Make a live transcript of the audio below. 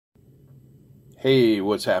Hey,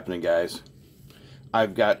 what's happening, guys?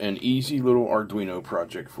 I've got an easy little Arduino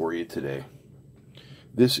project for you today.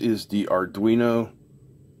 This is the Arduino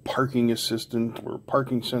parking assistant or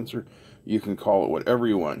parking sensor. You can call it whatever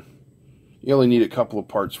you want. You only need a couple of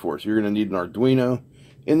parts for it. So you're going to need an Arduino.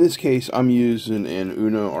 In this case, I'm using an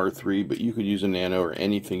Uno R3, but you could use a Nano or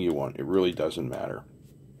anything you want. It really doesn't matter.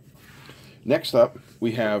 Next up,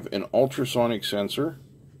 we have an ultrasonic sensor.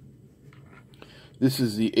 This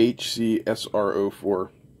is the HCSR04.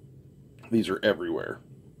 These are everywhere.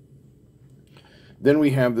 Then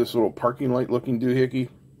we have this little parking light looking doohickey.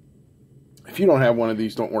 If you don't have one of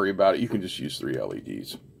these, don't worry about it. You can just use 3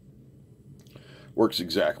 LEDs. Works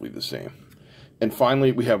exactly the same. And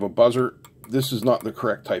finally, we have a buzzer. This is not the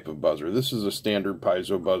correct type of buzzer. This is a standard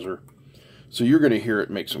piezo buzzer. So you're going to hear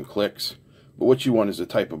it make some clicks. But what you want is a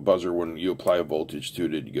type of buzzer when you apply a voltage to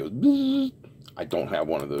it, it goes bzzz. I don't have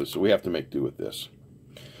one of those, so we have to make do with this.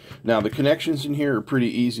 Now, the connections in here are pretty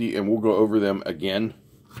easy, and we'll go over them again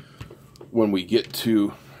when we get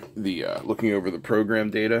to the looking over the program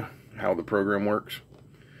data, how the program works.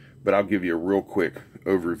 But I'll give you a real quick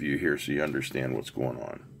overview here so you understand what's going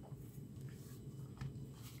on.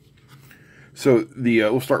 So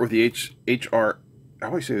we'll start with the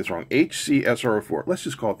HCSR04. Let's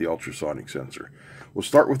just call it the ultrasonic sensor. We'll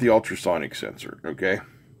start with the ultrasonic sensor, okay?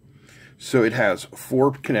 So it has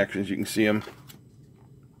 4 connections. You can see them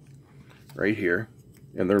right here,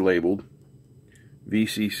 and they're labeled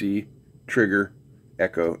VCC, trigger,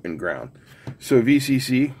 echo, and ground. So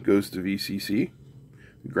VCC goes to VCC,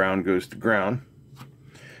 ground goes to ground.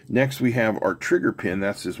 Next we have our trigger pin,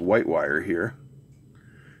 that's this white wire here,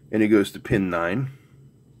 and it goes to pin 9.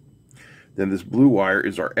 Then this blue wire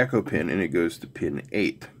is our echo pin, and it goes to pin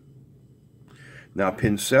 8. Now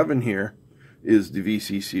pin 7 here is the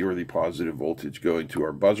VCC, or the positive voltage, going to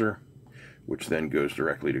our buzzer, which then goes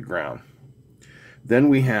directly to ground. Then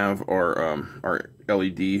we have our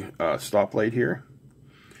LED stoplight here.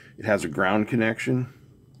 It has a ground connection,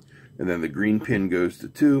 and then the green pin goes to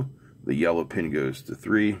 2, the yellow pin goes to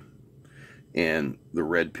 3, and the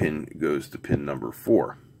red pin goes to pin number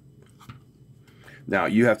 4. Now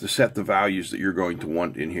you have to set the values that you're going to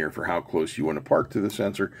want in here for how close you want to park to the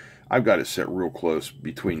sensor. I've got it set real close,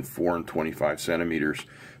 between 4 and 25 centimeters,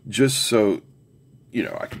 just so you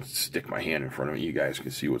know I can stick my hand in front of it. You guys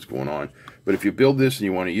can see what's going on. But if you build this and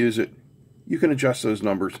you want to use it, you can adjust those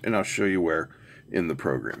numbers, and I'll show you where in the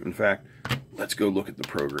program. In fact, let's go look at the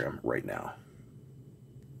program right now.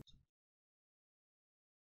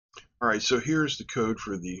 All right, so here's the code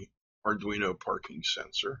for the Arduino parking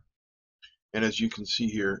sensor. And as you can see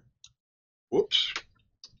here, whoops,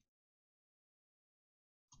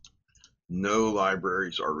 no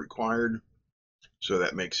libraries are required, so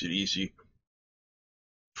that makes it easy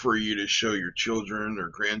for you to show your children or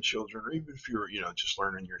grandchildren, or even if you're just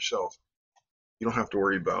learning yourself. You don't have to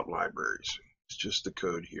worry about libraries. It's just the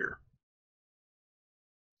code here.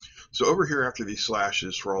 So over here, after these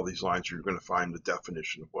slashes for all these lines, you're going to find the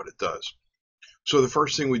definition of what it does. So the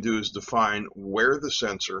first thing we do is define where the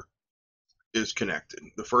sensor is connected.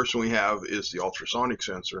 The first one we have is the ultrasonic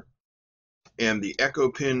sensor, and the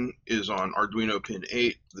echo pin is on Arduino pin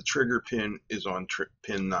 8. The trigger pin is on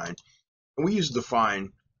pin 9. And we use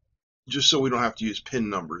define just so we don't have to use pin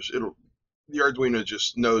numbers. The Arduino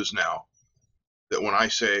just knows now that when I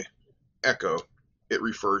say echo, it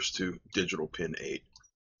refers to digital pin 8,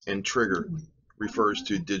 and trigger refers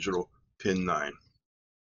to digital pin 9.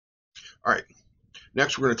 All right.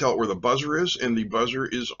 Next, we're going to tell it where the buzzer is, and the buzzer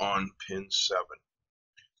is on pin 7.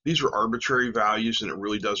 These are arbitrary values, and it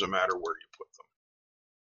really doesn't matter where you put them.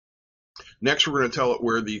 Next, we're going to tell it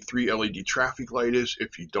where the 3 LED traffic light is.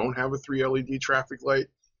 If you don't have a 3 LED traffic light,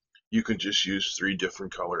 you can just use 3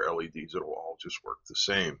 different color LEDs. It'll all just work the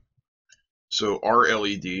same. So our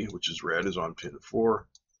LED, which is red, is on pin 4,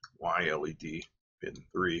 Y LED, pin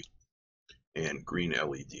 3, and green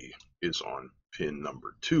LED is on pin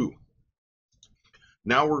number 2.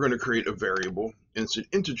 Now we're going to create a variable, and it's an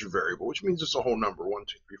integer variable, which means it's a whole number, 1,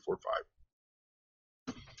 2, 3, 4,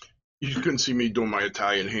 5. You couldn't see me doing my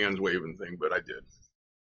Italian hands waving thing, but I did.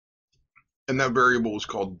 And that variable is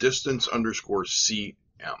called distance_cm.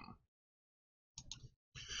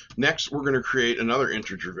 Next, we're going to create another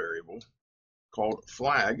integer variable called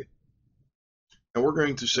flag, and we're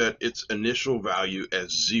going to set its initial value as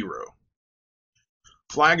 0.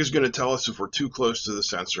 Flag is going to tell us if we're too close to the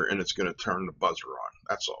sensor, and it's going to turn the buzzer on.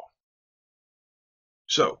 That's all.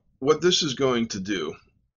 So what this is going to do,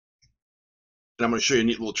 and I'm going to show you a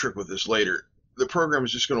neat little trick with this later, the program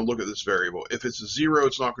is just going to look at this variable. If it's a 0,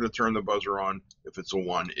 it's not going to turn the buzzer on. If it's a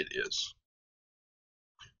 1, it is.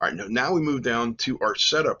 All right, now we move down to our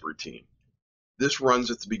setup routine. This runs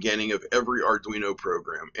at the beginning of every Arduino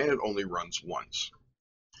program, and it only runs once.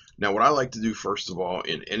 Now, what I like to do first of all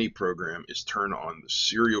in any program is turn on the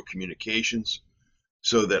serial communications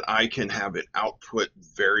so that I can have it output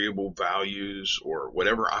variable values or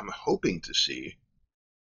whatever I'm hoping to see.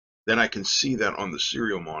 Then I can see that on the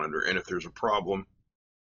serial monitor, and if there's a problem,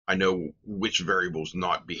 I know which variable is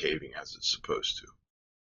not behaving as it's supposed to.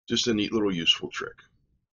 Just a neat little useful trick.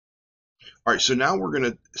 All right, so now we're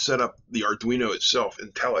going to set up the Arduino itself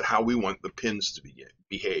and tell it how we want the pins to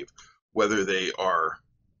behave, whether they are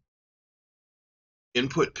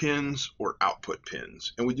input pins or output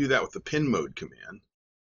pins. And we do that with the pin mode command.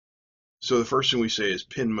 So the first thing we say is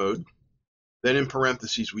pin mode. Then in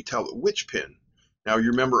parentheses, we tell it which pin. Now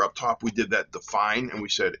you remember up top we did that define, and we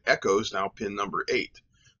said echo is now pin number 8.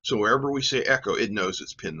 So wherever we say echo, it knows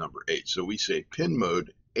it's pin number 8. So we say pin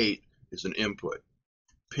mode 8 is an input.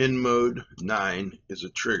 Pin mode 9 is a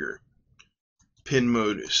trigger. Pin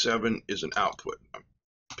mode 7 is an output.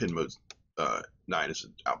 Pin mode 9 is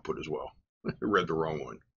an output as well. I read the wrong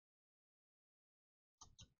one.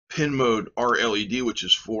 Pin mode RLED, which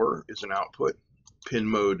is 4, is an output. Pin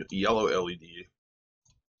mode yellow LED,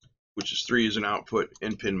 which is 3, is an output.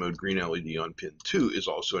 And pin mode green LED on pin 2 is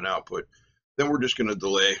also an output. Then we're just going to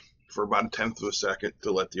delay for about 1/10 of a second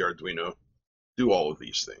to let the Arduino do all of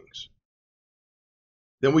these things.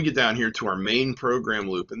 Then we get down here to our main program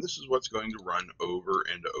loop, and this is what's going to run over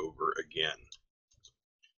and over again.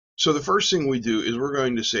 So the first thing we do is we're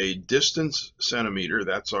going to say distance centimeter.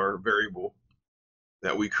 That's our variable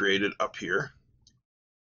that we created up here.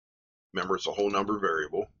 Remember, it's a whole number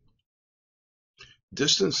variable.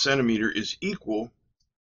 Distance centimeter is equal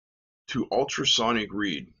to ultrasonic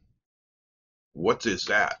read. What is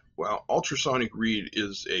that? Well, ultrasonic read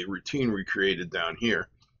is a routine we created down here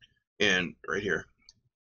and right here.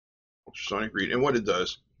 Ultrasonic read, and what it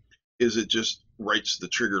does is it just writes the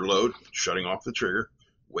trigger load, shutting off the trigger,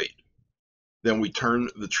 wait. Then we turn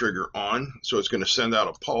the trigger on, so it's going to send out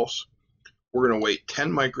a pulse. We're going to wait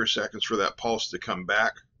 10 microseconds for that pulse to come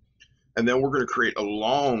back, and then we're going to create a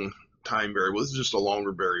long time variable. This is just a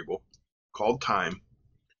longer variable called time,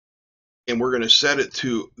 and we're going to set it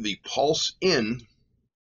to the pulse in,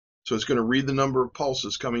 so it's going to read the number of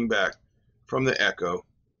pulses coming back from the echo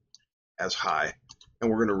as high, and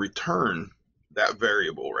we're going to return that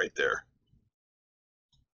variable right there.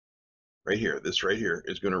 Right here, this right here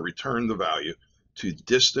is going to return the value to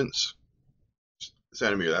distance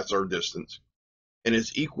centimeter, that's our distance, and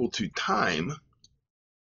it's equal to time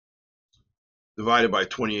divided by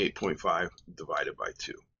 28.5 divided by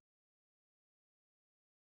 2.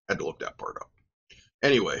 Had to look that part up.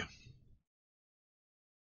 Anyway,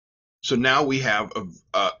 so now we have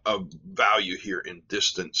a value here in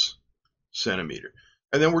distance centimeter.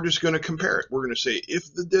 And then we're just going to compare it. We're going to say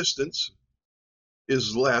if the distance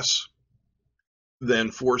is less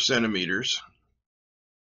than 4 centimeters,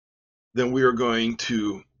 then we are going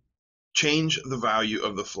to change the value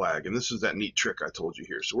of the flag. And this is that neat trick I told you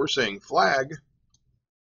here. So we're saying flag,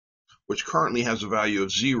 which currently has a value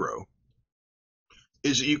of 0,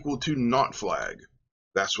 is equal to not flag.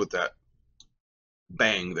 That's what that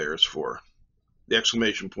bang there is for. The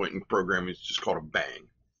exclamation point in programming is just called a bang.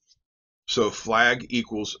 So flag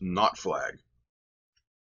equals not flag.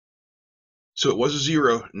 So it was a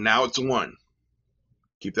 0, now it's a 1.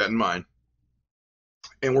 Keep that in mind.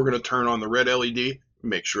 And we're going to turn on the red LED and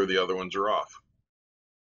make sure the other ones are off.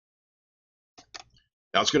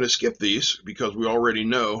 Now it's going to skip these because we already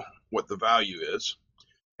know what the value is.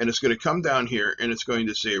 And it's going to come down here and it's going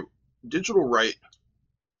to say digital write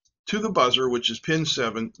to the buzzer, which is pin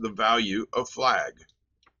 7, the value of flag.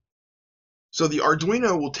 So the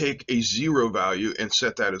Arduino will take a 0 value and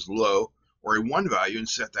set that as low, or a 1 value and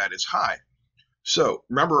set that as high. So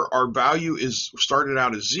remember, our value is started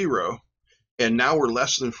out as 0, and now we're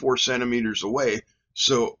less than 4 centimeters away.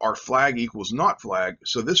 So our flag equals not flag.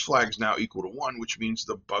 So this flag is now equal to 1, which means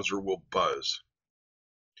the buzzer will buzz.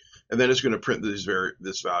 And then it's going to print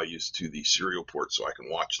this values to the serial port so I can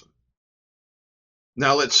watch them.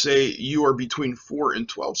 Now let's say you are between 4 and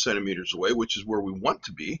 12 centimeters away, which is where we want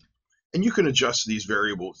to be. And you can adjust these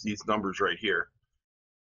variables, these numbers right here,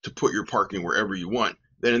 to put your parking wherever you want.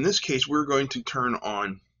 Then in this case, we're going to turn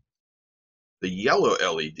on the yellow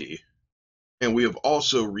LED, and we have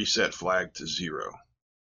also reset flag to 0.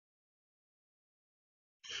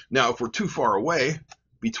 Now, if we're too far away,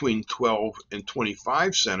 between 12 and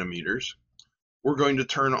 25 centimeters, we're going to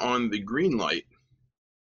turn on the green light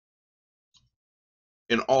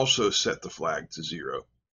and also set the flag to 0.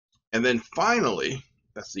 And then finally,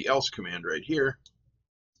 that's the else command right here.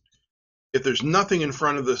 If there's nothing in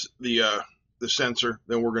front of the the sensor,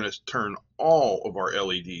 then we're going to turn all of our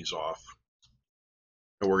LEDs off.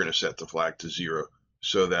 And we're going to set the flag to 0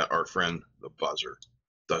 so that our friend, the buzzer,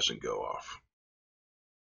 doesn't go off.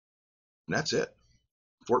 And that's it.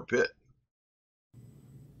 Fort Pitt.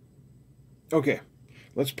 Okay,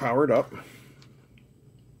 let's power it up.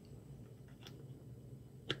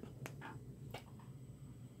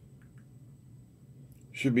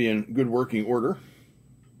 Should be in good working order.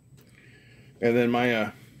 And then my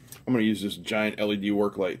I'm going to use this giant LED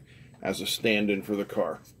work light as a stand-in for the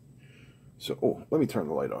car. So, oh, let me turn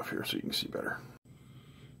the light off here so you can see better.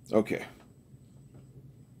 Okay.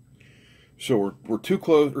 So we're too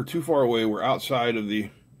close or too far away. We're outside of the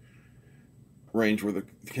range where the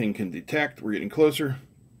thing can detect. We're getting closer.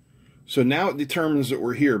 So now it determines that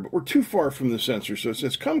we're here, but we're too far from the sensor. So it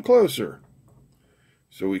says, come closer.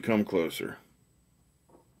 So we come closer.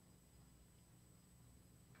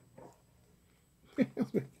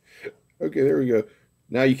 Okay, there we go.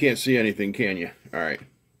 Now you can't see anything, can you? All right.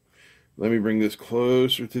 Let me bring this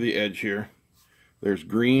closer to the edge here. There's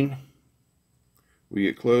green. We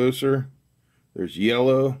get closer. There's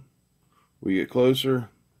yellow. We get closer.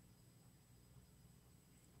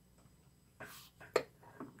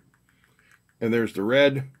 And there's the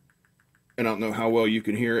red. And I don't know how well you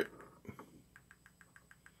can hear it.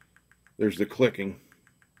 There's the clicking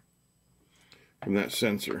from that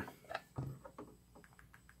sensor.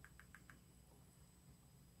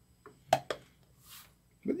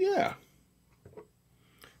 But yeah.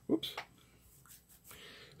 Whoops.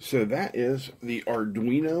 So that is the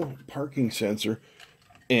Arduino parking sensor.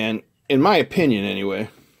 And in my opinion anyway,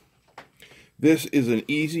 this is an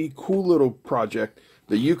easy, cool little project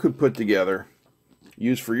that you could put together,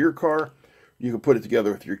 use for your car. You could put it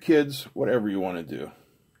together with your kids, whatever you want to do.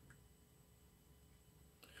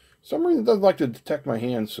 For some reason it doesn't like to detect my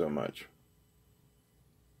hands so much.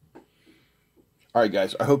 Alright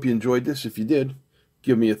guys, I hope you enjoyed this. If you did,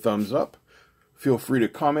 give me a thumbs up. Feel free to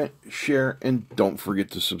comment, share, and don't forget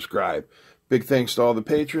to subscribe. Big thanks to all the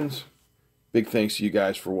patrons. Big thanks to you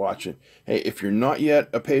guys for watching. Hey, if you're not yet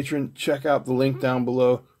a patron, check out the link down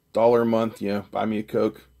below. $1 a month, buy me a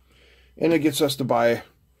Coke. And it gets us to buy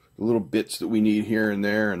the little bits that we need here and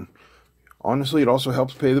there. And honestly, it also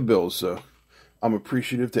helps pay the bills. So I'm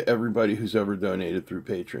appreciative to everybody who's ever donated through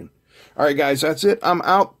Patreon. All right, guys, that's it. I'm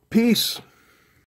out. Peace.